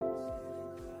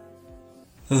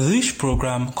This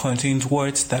program contains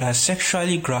words that are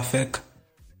sexually graphic.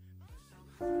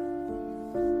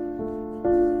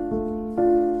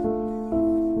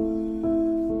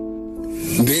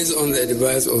 Based on the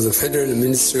advice of the Federal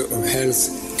Ministry of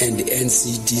Health and the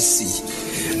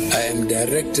NCDC, I am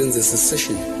directing the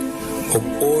cessation of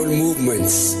all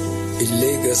movements in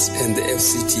Lagos and the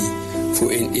FCT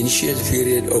for an initial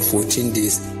period of 14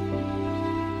 days.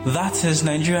 That is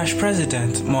Nigeria's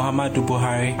President Muhammadu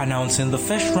Buhari announcing the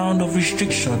first round of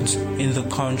restrictions in the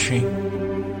country.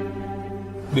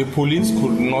 The police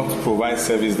could not provide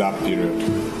service that period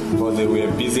because they were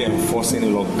busy enforcing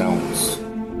lockdowns.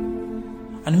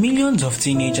 And millions of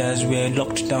teenagers were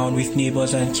locked down with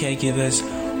neighbors and caregivers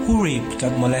who raped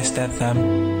and molested them.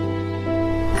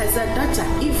 As a daughter,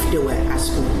 if they were at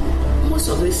school, most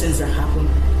of these things that happened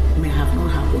may have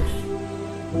not happened.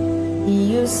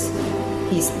 He used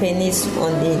his penis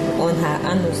on her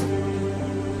anus.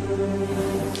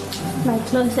 My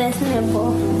closest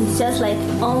neighbor is just like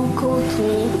uncle to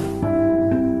me.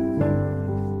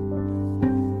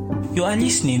 You are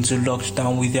listening to Locked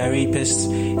Down with Their Rapists,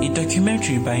 a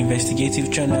documentary by investigative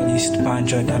journalist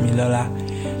Banjo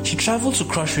Damilola. She traveled to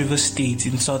Cross River State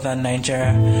in southern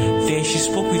Nigeria. There she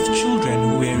spoke with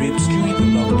children who were raped during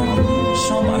the lockdown,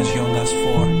 some as young as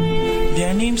 4.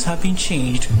 Their names have been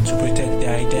changed to protect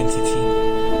their identity.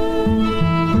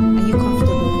 Are you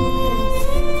comfortable?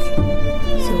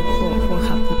 So what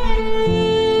happened?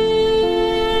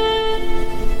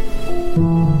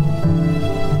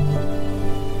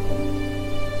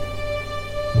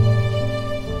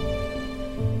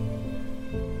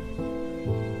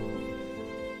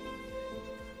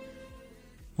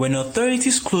 When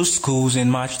authorities closed schools in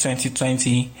March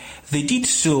 2020, they did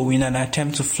so in an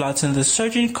attempt to flatten the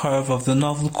surging curve of the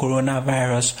novel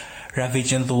coronavirus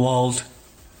ravaging the world.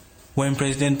 When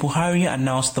President Buhari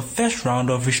announced the first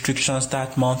round of restrictions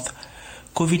that month,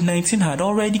 COVID-19 had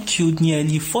already killed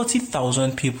nearly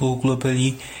 40,000 people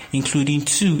globally, including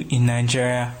 2 in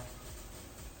Nigeria.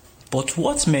 But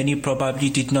what many probably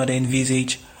did not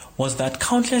envisage was that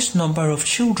countless number of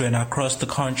children across the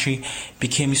country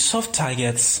became soft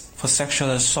targets for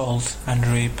sexual assault and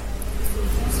rape.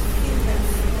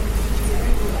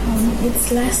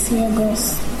 It's last year,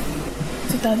 August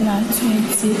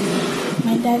 2020.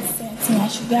 My dad sent me I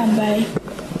should go and buy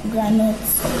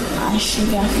granules and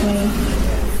sugar for him.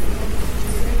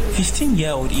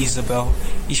 15-year-old Isabel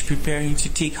is preparing to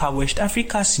take her West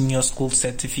Africa Senior School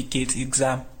Certificate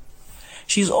exam.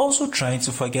 She is also trying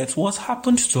to forget what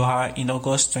happened to her in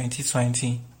August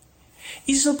 2020.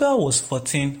 Isabel was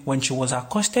 14 when she was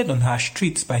accosted on her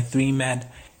streets by 3 men.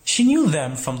 She knew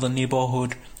them from the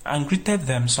neighborhood and greeted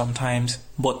them sometimes,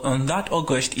 but on that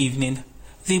August evening,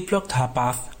 they blocked her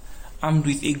path, armed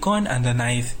with a gun and a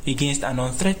knife against an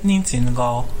unthreatening teen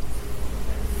girl.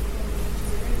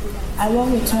 I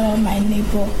walked with one of my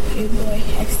neighbor, a boy,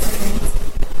 excellent.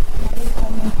 They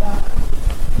coming back.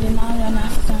 They now ran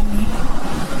after me.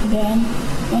 Then,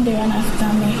 when they ran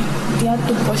after me, they had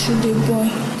to pursue the boy.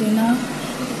 They now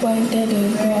pointed a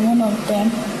gun. One of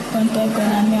them pointed a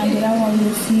gun at me, and the other one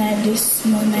with knife, this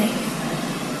small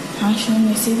knife, and showed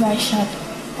me, see if I shot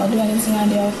or do anything,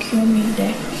 and they'll kill me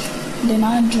there. They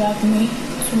now dragged me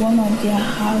to one of their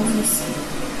houses,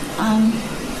 and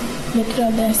the 3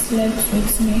 of them slept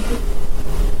with me.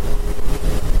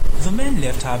 The men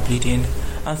left her bleeding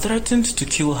and threatened to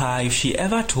kill her if she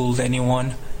ever told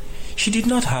anyone. She did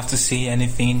not have to say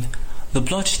anything. The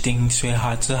bloodstains were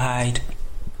hard to hide.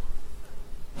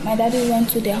 My daddy went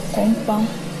to their compound,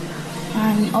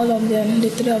 and all of them, the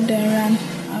 3 of them, ran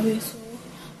away. So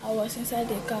I was inside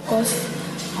the car because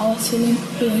I was feeling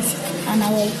pains and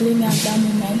I was bleeding at that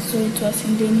moment. So it was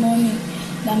in the morning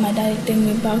that my daddy took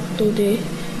me back to the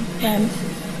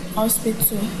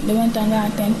hospital. They went and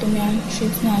attended to me and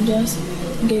treated me and just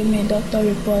gave me a doctor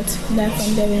report. Then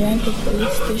from there we went to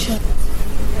police station.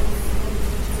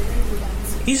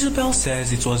 Isabel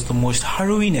says it was the most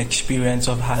harrowing experience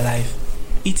of her life.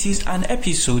 It is an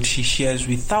episode she shares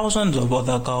with thousands of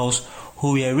other girls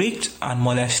who were raped and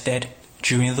molested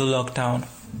during the lockdown.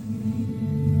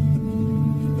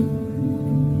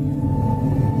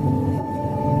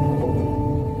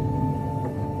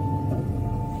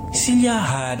 Celia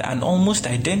had an almost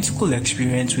identical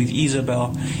experience with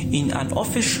Isabel in an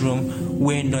office room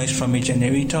where noise from a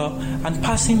generator and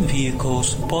passing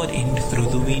vehicles poured in through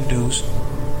the windows.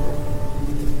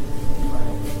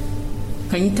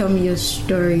 Can you tell me your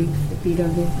story, a bit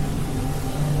of it?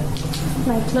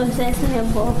 My closest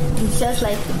neighbor is just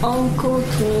like uncle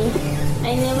to me.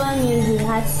 I never knew he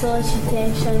had such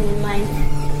intention in mind.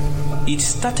 It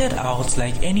started out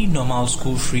like any normal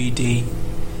school-free day.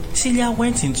 Celia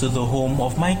went into the home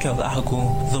of Michael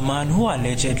Agu, the man who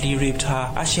allegedly raped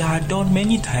her as she had done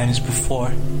many times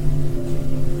before.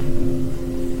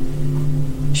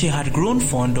 She had grown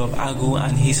fond of Agu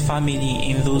and his family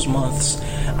in those months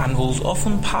and would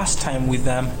often pass time with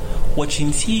them, watching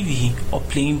TV or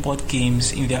playing board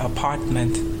games in their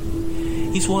apartment.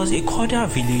 It was a cordial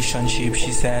relationship,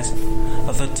 she says,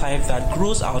 of the type that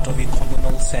grows out of a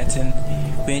communal setting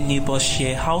where neighbors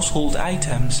share household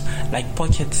items like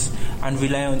buckets and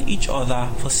rely on each other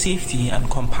for safety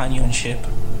and companionship.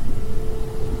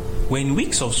 When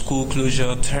weeks of school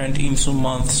closure turned into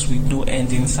months with no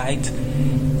end in sight,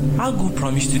 Agu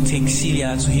promised to take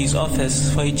Celia to his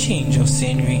office for a change of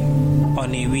scenery.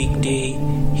 On a weekday,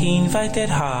 he invited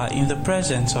her in the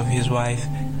presence of his wife,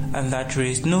 and that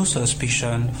raised no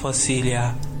suspicion for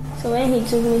Celia. So when he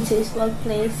took me to his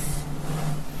workplace,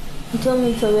 he told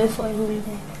me to wait for him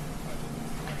there.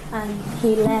 And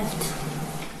he left.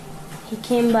 He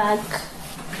came back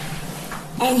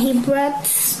and he brought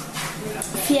this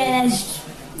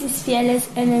fearless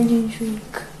energy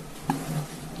drink.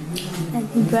 And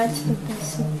he brought pepper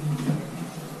soup.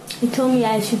 He told me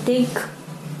I should take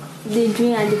the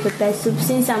drink and the pepper soup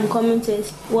since I'm coming to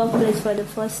his workplace for the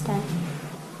first time.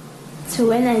 So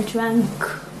when I drank,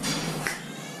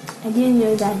 I didn't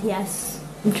know that he has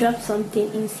dropped something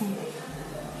inside.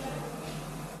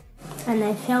 And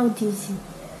I felt dizzy.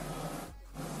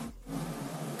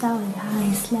 That was how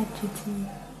he slept with me.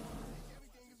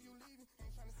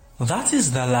 That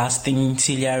is the last thing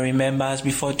Celia remembers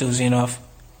before dozing off.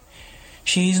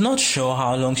 She is not sure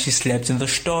how long she slept in the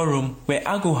storeroom where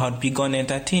Agu had begun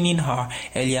entertaining her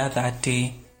earlier that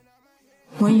day.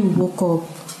 When you woke up,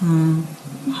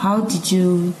 how did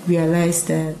you realize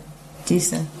that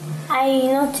this? I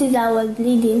noticed I was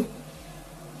bleeding.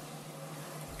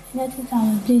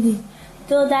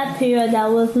 Though that period I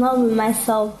was not with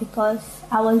myself because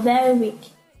I was very weak.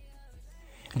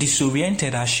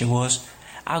 Disoriented as she was,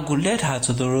 Agu led her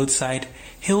to the roadside,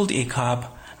 hailed a cab,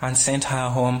 and sent her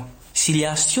home.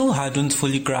 Celia still hadn't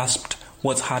fully grasped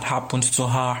what had happened to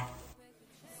her.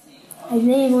 I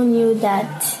didn't even know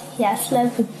that he had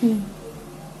slept with me.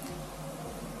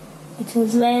 It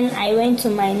was when I went to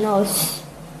my nurse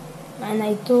and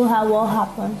I told her what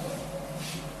happened.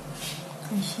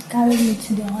 And she carried me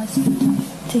to the hospital,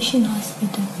 teaching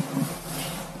hospital.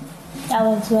 That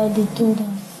was where they told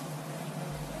us.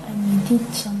 And we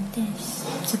did some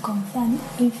tests to confirm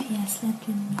if he had slept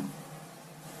with me.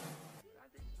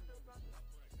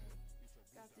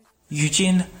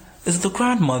 Eugene is the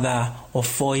grandmother of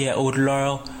 4-year-old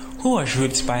Laurel, who was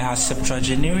raped by her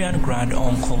septuagenarian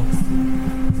grand-uncle.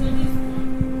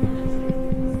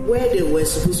 Where they were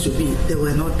supposed to be, they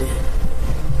were not there.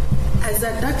 As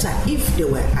a daughter, if they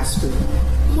were at school,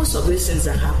 most of these things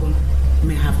that happened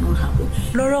may have not happened.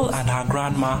 Laurel and her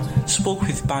grandma spoke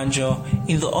with Banjo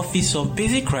in the office of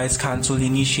Basic Rights Council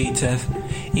Initiative,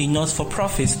 a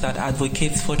not-for-profit that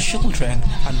advocates for children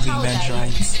and women's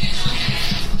rights.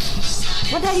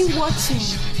 What are you watching?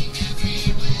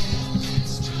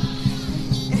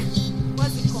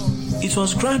 What's it called? It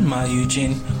was Grandma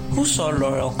Eugene who saw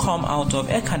Laurel come out of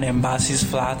Ekanembassi's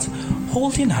flat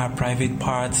holding her private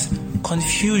parts,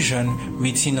 confusion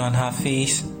written on her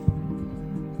face.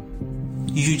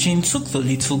 Eugene took the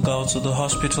little girl to the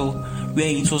hospital where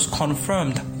it was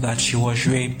confirmed that she was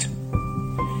raped.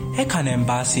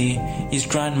 Ekanembassi is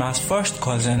Grandma's first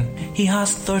cousin. He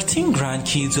has 13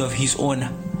 grandkids of his own.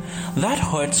 That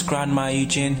hurts Grandma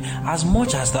Eugene as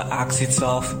much as the act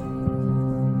itself.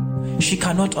 She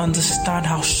cannot understand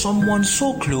how someone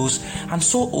so close and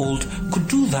so old could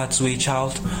do that to a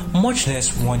child, much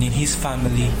less one in his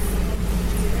family.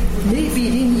 Maybe he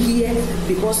didn't hear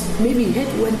because maybe he heard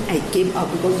when I came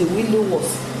out because the window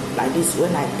was like this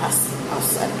when I passed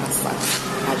outside as far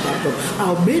at that door.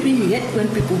 Or maybe he heard when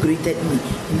people greeted me.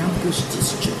 He now pushed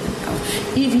his children out.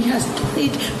 If he has done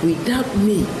it without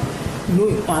me, no,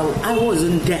 I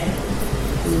wasn't there.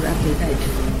 He would have died.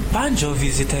 Banjo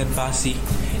visited Bassi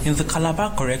in the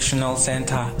Calabar Correctional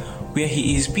Center where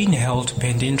he is being held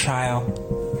pending trial.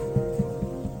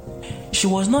 She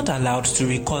was not allowed to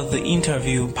record the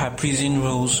interview per prison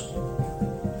rules.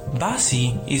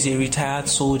 Bassi is a retired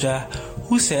soldier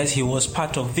who says he was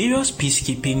part of various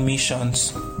peacekeeping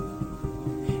missions.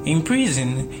 In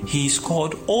prison, he is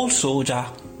called Old Soldier.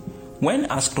 When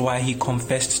asked why he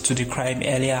confessed to the crime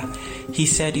earlier, he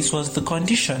said it was the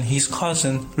condition his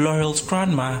cousin Laurel's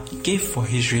grandma gave for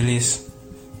his release.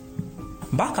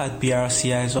 Back at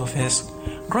BRCI's office,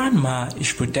 Grandma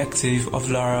is protective of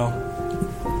Laurel.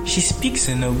 She speaks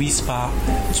in a whisper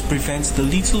to prevent the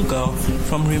little girl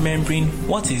from remembering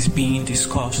what is being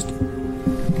discussed.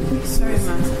 Sorry,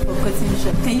 ma'am, for cutting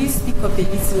short. Can you speak up a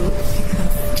little?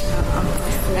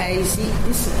 Because I see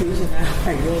this situation. I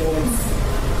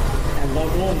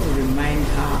don't want to remind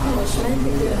her.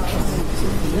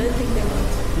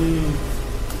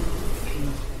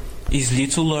 Is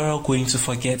little Laurel going to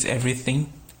forget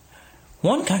everything?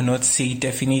 One cannot say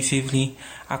definitively,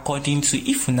 according to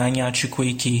Ifunanya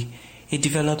Chukwueke, a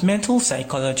developmental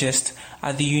psychologist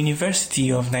at the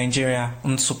University of Nigeria,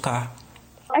 Nsukka.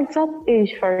 Exact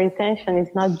age for retention is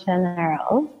not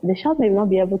general. The child may not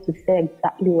be able to say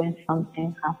exactly when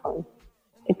something happens.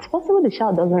 It's possible the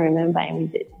child doesn't remember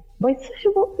immediately, but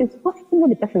it's possible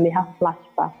the person may have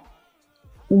flashbacks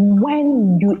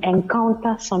when you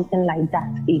encounter something like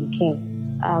that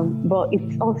again. But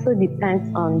it also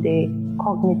depends on the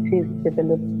cognitive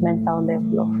developmental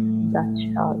level of that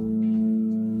child.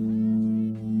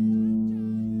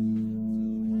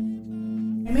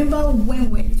 I remember when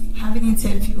we were having an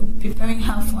interview, preparing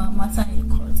her for a matter in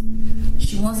court.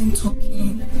 She wasn't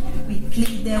talking. We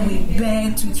played there, we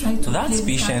begged, we tried to. That's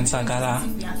Patience Agala.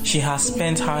 She has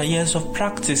spent her years of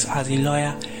practice as a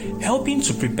lawyer, helping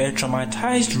to prepare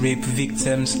traumatized rape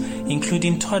victims,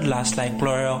 including toddlers like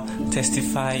Laurel,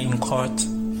 testify in court.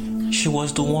 She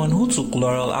was the one who took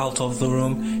Laurel out of the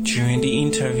room during the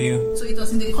interview. So it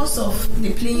was in the course of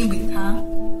the playing with her.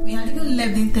 We had even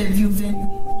left the interview venue.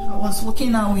 I was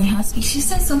walking out with her. She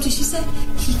said something. She said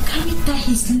he carried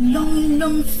his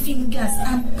long fingers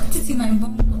and put it in my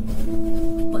bum.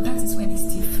 But that is when it's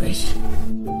still fresh.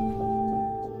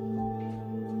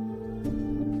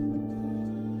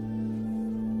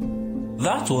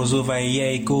 That was over a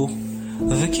year ago.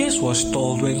 The case was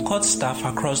stalled when court staff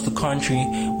across the country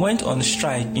went on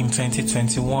strike in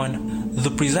 2021.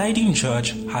 The presiding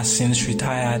judge has since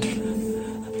retired.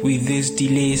 With these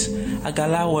delays,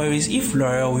 Agala worries if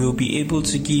Laurel will be able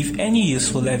to give any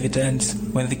useful evidence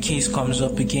when the case comes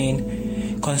up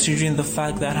again, considering the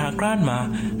fact that her grandma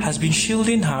has been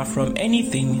shielding her from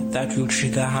anything that will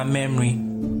trigger her memory.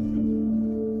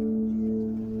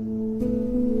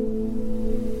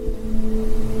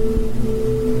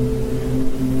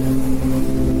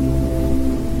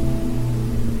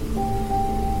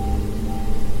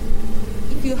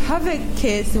 Have a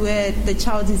case where the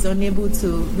child is unable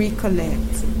to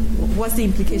recollect, what's the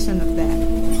implication of that?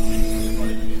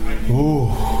 Oh,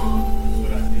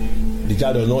 the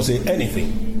child does not say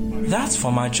anything. That's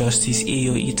former Justice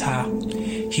Ayo Ita.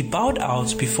 He bowed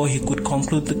out before he could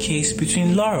conclude the case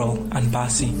between Laurel and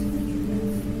Bassi.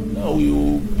 Now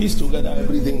you piece together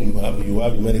everything you have. You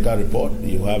have the medical report,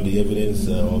 you have the evidence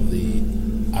of the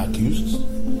accused.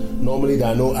 Normally there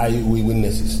are no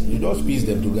eyewitnesses. You just piece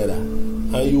them together.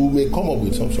 And you may come up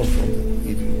with something,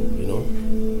 if you know.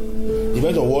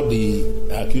 Depends on what the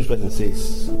accused person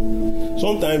says.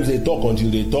 Sometimes they talk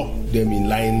until they talk them in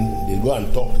line. They go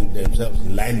and talk themselves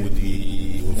in line with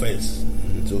the offense.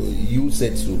 So you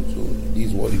said so. So this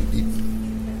is what you did.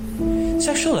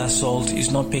 Sexual assault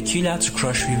is not peculiar to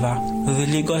Cross River. The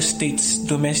Lagos State's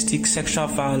Domestic Sexual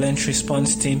Violence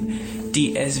Response Team,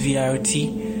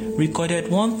 DSVRT, recorded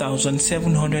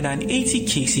 1,780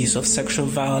 cases of sexual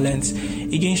violence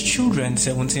against children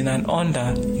 17 and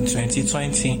under in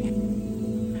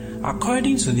 2020.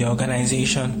 According to the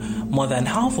organization, more than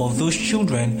half of those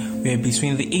children were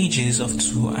between the ages of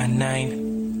 2 and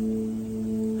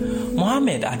 9.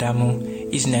 Mohammed Adamu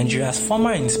is Nigeria's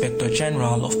former Inspector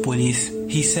General of Police.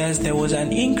 He says there was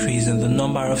an increase in the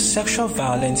number of sexual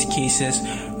violence cases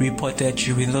reported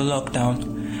during the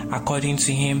lockdown. According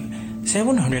to him,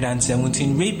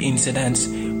 717 rape incidents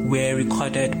were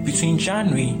recorded between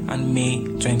January and May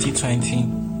 2020.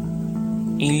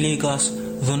 In Lagos,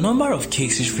 the number of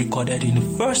cases recorded in the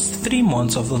first 3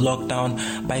 months of the lockdown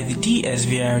by the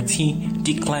DSVRT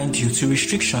declined due to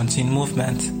restrictions in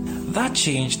movement. That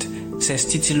changed, says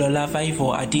Titilola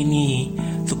Vaivo Adeniyi,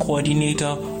 the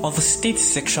coordinator of the State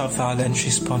Sexual Violence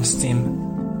Response Team.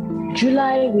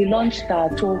 July, we launched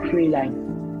our toll-free line.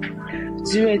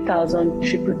 08000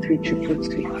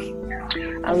 333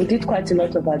 and we did quite a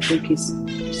lot of advocacy.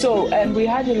 So we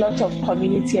had a lot of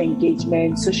community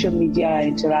engagement, social media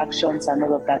interactions and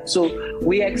all of that. So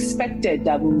we expected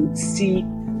that we would see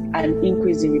an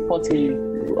increase in reporting.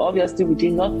 Obviously, we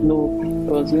did not know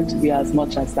it was going to be as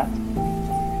much as that.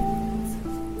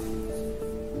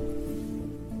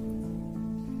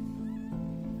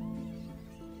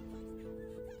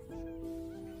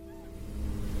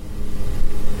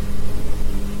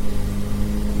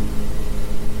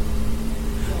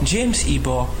 James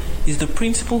Ibo is the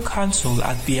principal counsel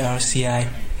at BRCI.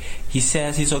 He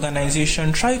says his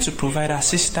organization tried to provide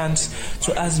assistance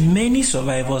to as many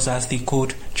survivors as they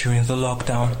could during the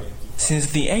lockdown.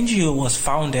 Since the NGO was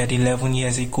founded 11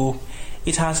 years ago,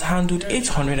 it has handled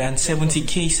 870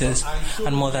 cases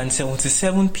and more than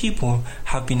 77 people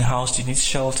have been housed in its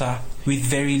shelter. With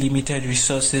very limited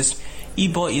resources,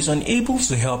 Ibo is unable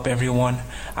to help everyone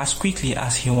as quickly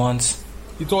as he wants.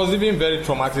 It was even very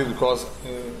traumatic because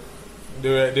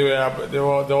there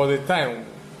was a time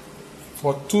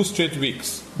for 2 straight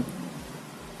weeks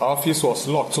our office was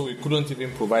locked, so we couldn't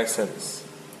even provide service.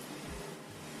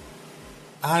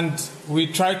 And we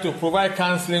tried to provide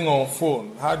counseling on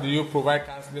phone. How do you provide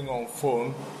counseling on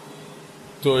phone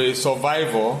to a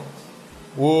survivor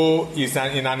who is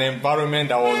in an environment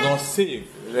that was not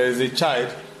safe? There is a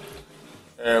child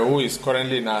who is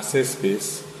currently in our safe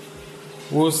space,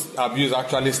 whose abuse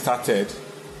actually started.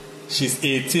 She's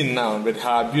 18 now, but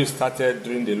her abuse started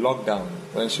during the lockdown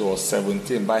when she was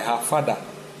 17 by her father.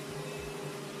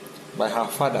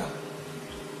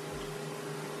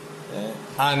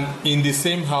 And in the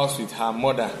same house with her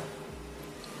mother.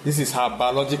 This is her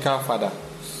biological father.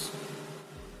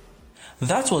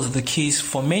 That was the case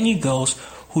for many girls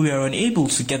who were unable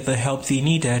to get the help they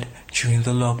needed during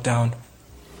the lockdown.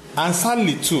 And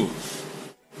sadly too,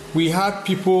 we had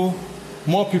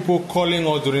more people calling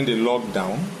us during the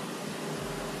lockdown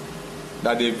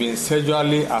that they've been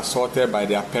sexually assaulted by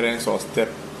their parents or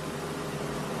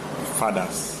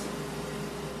stepfathers.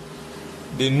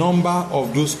 The number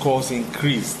of those calls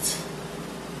increased.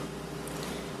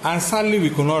 And sadly, we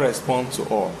could not respond to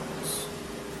all.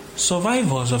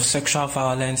 Survivors of sexual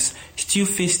violence still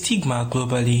face stigma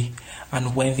globally,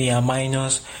 and when they are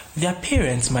minors, their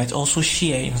parents might also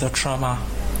share in the trauma.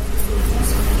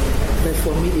 But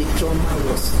for me, the trauma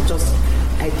was just,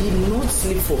 I did not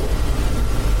sleep for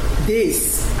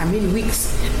days,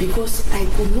 weeks, because I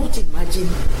could not imagine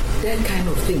that kind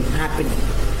of thing happening.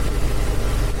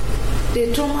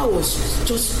 The trauma was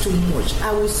just too much.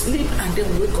 I would sleep and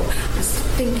then wake up and start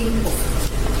thinking of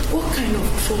what kind of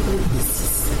trouble this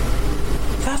is.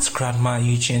 That's Grandma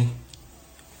Eugene.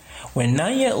 When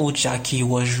 9-year-old Jackie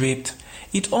was raped,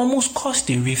 it almost caused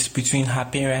a rift between her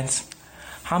parents.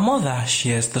 Her mother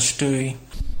shares the story.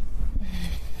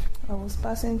 I was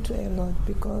passing through a lot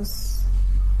because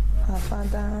her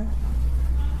father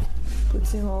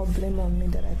putting all blame on me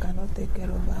that I cannot take care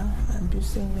of her,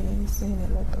 abusing me, saying a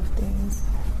lot of things.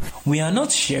 We are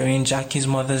not sharing Jackie's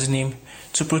mother's name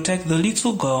to protect the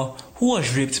little girl who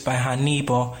was raped by her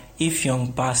neighbor,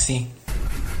 Ifyong Basi.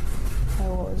 I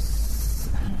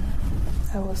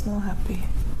was not happy.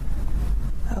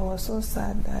 I was so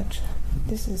sad that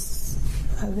this is,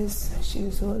 at least she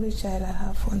is the only child I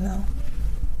have for now.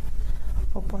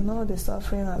 Upon all the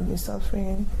suffering I've been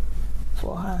suffering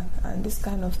for her, and this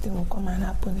kind of thing will come and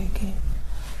happen again.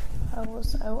 I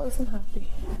wasn't happy.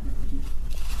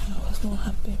 I was not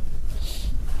happy.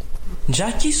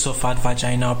 Jackie suffered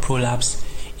vaginal prolapse,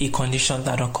 a condition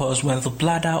that occurs when the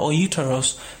bladder or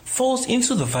uterus falls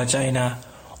into the vagina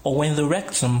or when the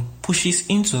rectum pushes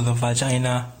into the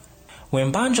vagina.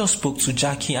 When Banjo spoke to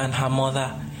Jackie and her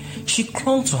mother, she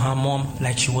clung to her mom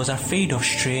like she was afraid of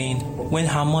straying. When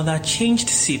her mother changed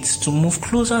seats to move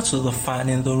closer to the fan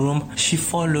in the room, she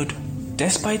followed.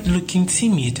 Despite looking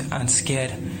timid and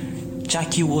scared,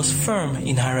 Jackie was firm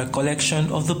in her recollection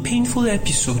of the painful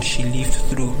episode she lived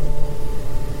through.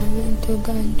 I went to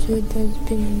go and do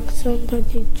dustbin.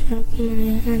 Somebody dragged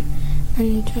my hand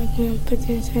and dragged me and put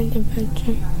inside the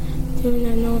bathroom. Then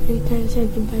I now went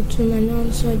inside the bathroom and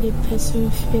now saw the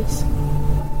person's face.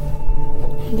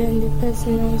 Then the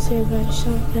person now said by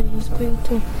shout that he's going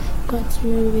to cut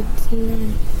me with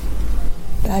knife.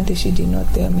 That day she did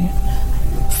not tell me.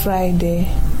 Friday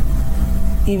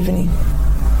evening.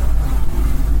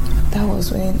 That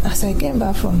was when, as I came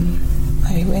back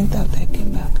I went out, I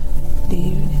came back the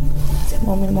evening. I said,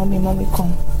 Mommy,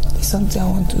 come. There's something I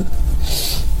want to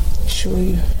show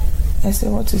you. I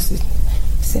said, what is it?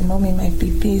 He said, Mommy, my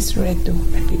pee is red though.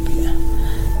 My pee.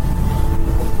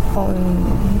 On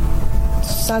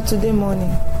Saturday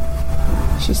morning,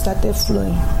 she started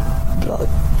flowing, blood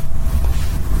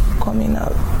coming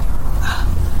out.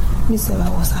 Me said I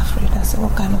was afraid. I said,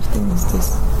 what kind of thing is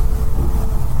this?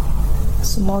 A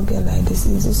small girl like this,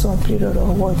 is this one period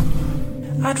or what?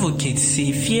 Advocates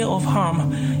say fear of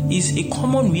harm is a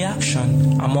common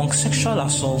reaction among sexual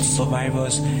assault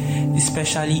survivors,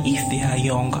 especially if they are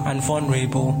young and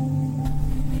vulnerable.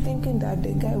 Thinking that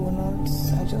the guy will not,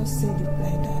 I just said it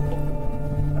like that.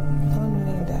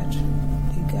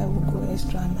 I will go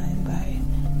extra mile by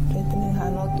threatening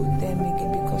her not to tell me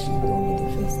again because she told me the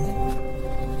first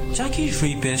time. Jackie's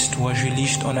rapist was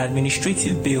released on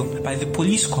administrative bail by the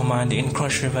police command in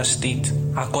Cross River State.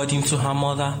 According to her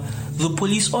mother, The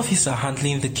police officer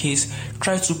handling the case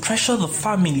tried to pressure the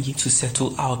family to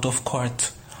settle out of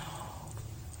court.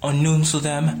 Unknown to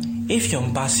them,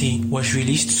 Ifeong Basi was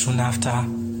released soon after.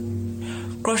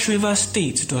 Cross River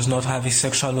State does not have a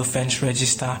sexual offense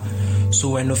register, so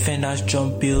when offenders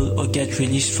jump bail or get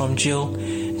released from jail,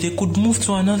 they could move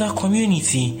to another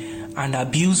community and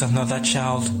abuse another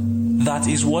child. That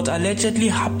is what allegedly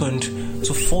happened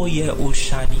to 4-year-old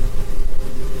Shani.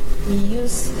 He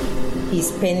used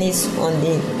his penis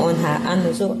on her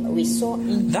hand, so we saw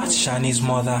him. That's Shani's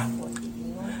mother.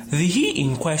 The he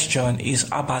in question is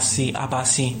Abasi,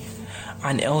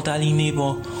 an elderly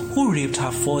neighbor who raped her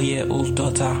 4-year-old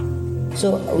daughter.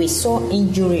 So we saw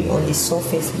injury on the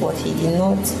surface, but he did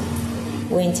not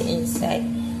went inside.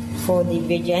 For the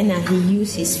vagina, he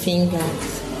used his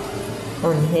fingers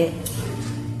on her.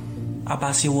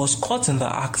 Abasi was caught in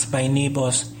the act by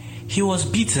neighbors. He was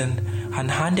beaten and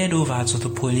handed over to the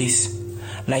police.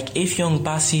 Like Ifeong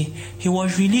Basi, he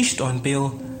was released on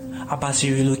bail.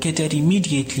 Abasi relocated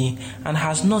immediately and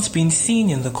has not been seen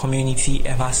in the community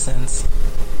ever since.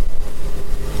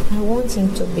 I want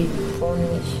him to be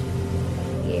punished.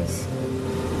 Yes.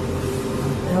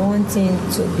 I want him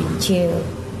to be jailed.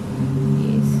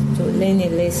 Yes. To learn a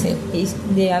lesson.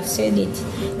 They have said it,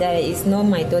 that it's not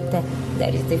my daughter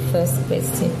that is the first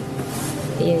person.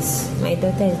 Yes, my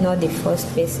daughter is not the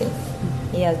first person.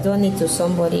 He has done it to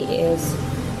somebody else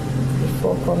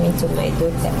before coming to my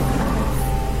daughter.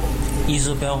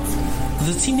 Isabel,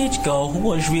 the teenage girl who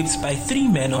was raped by 3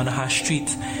 men on her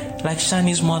street, like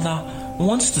Shani's mother,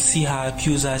 wants to see her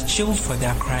accusers jailed for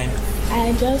their crime.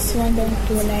 I just want them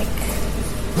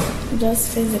to just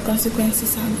face the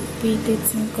consequences and pay the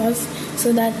thing, because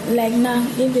so that now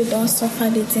if they don't suffer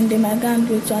the thing, they might go and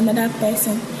do it to another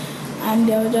person, and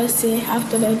they'll just say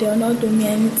after that they'll not do me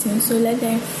anything. So let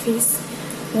them face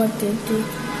what they did.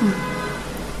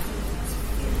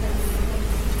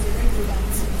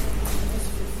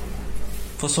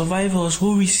 For survivors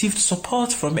who received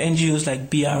support from NGOs like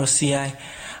BRCI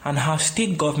and have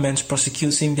state governments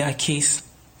prosecuting their case,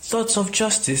 thoughts of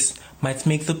justice might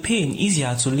make the pain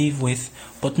easier to live with,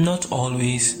 but not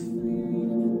always.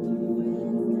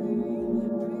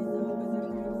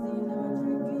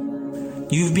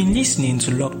 You've been listening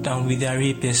to Lockdown with Their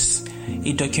Rapists,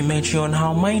 a documentary on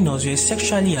how minors were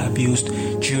sexually abused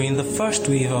during the first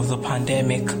wave of the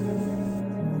pandemic.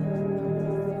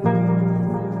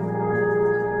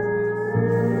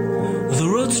 The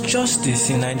road to justice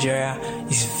in Nigeria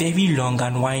is very long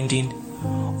and winding.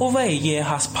 Over a year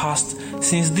has passed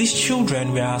since these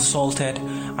children were assaulted,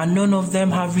 and none of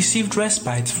them have received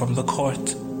respite from the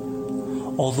court.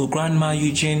 Although Grandma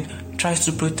Eugene tries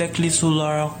to protect little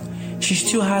Laurel, she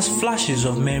still has flashes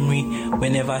of memory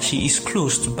whenever she is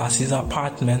close to Basi's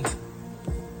apartment.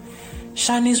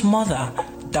 Shani's mother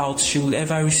doubts she will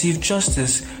ever receive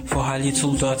justice for her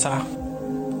little daughter.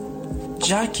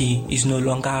 Jackie is no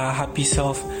longer her happy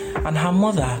self, and her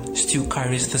mother still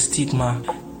carries the stigma.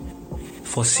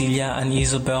 For Celia and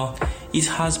Isabel, it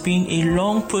has been a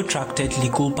long, protracted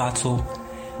legal battle,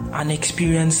 an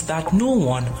experience that no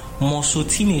one, more so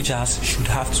teenagers, should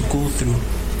have to go through.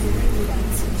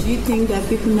 Do you think that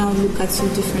people now look at you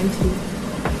differently?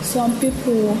 Some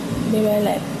people, they were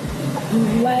like,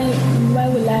 why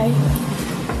will I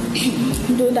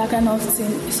do that kind of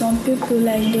thing? Some people,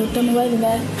 like, they'll tell me, why did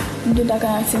I do that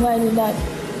kind of thing? Why did that?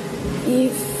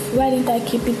 Why didn't I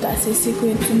keep it as a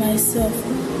secret to myself?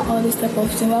 All this type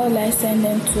of thing. Why would I send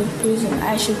them to prison?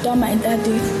 I should tell my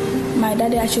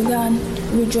daddy, I should go and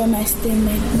withdraw my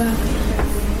statement back.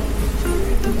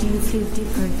 Do you feel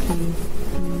differently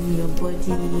in your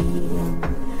body,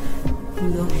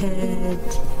 in your head,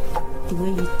 the way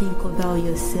you think about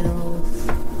yourself?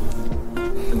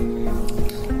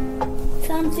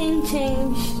 Something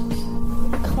changed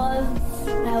because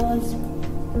I was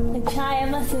a child.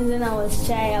 Ever since when I was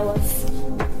child, I was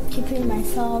keeping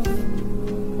myself,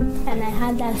 and I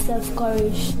had that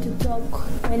self-courage to talk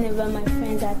whenever my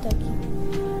friends are talking.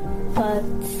 But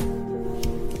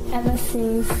ever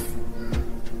since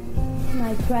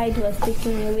my pride was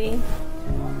taken away,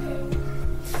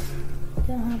 I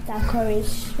don't have that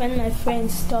courage. When my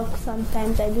friends talk,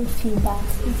 sometimes I do feel bad.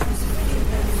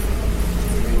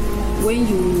 When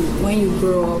you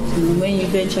grow up, when you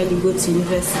eventually go to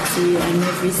university and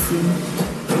everything,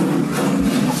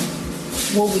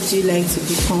 what would you like to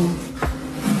become?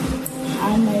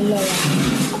 I'm a lawyer.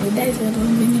 That is what has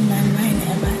been in my mind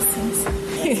ever since. I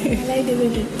like the way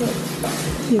they talk.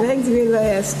 You like the way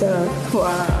lawyers talk?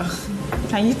 Wow.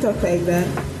 Can you talk like that?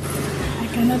 I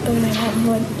cannot talk like that,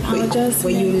 but I'll just...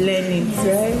 But you learn it,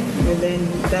 right? But then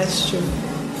that's true.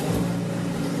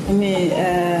 I mean,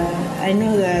 I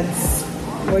know that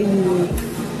what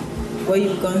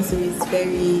you've gone through is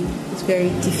very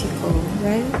difficult,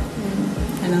 right?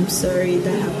 And I'm sorry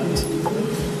that happened to you.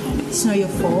 It's not your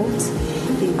fault.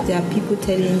 If there are people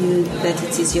telling you that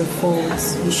it is your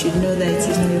fault, you should know that it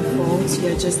is not your fault. You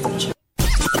are just a child.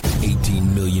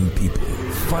 18 million people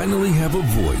finally have a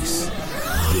voice.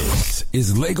 This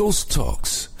is Lagos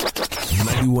Talks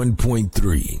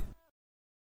 91.3.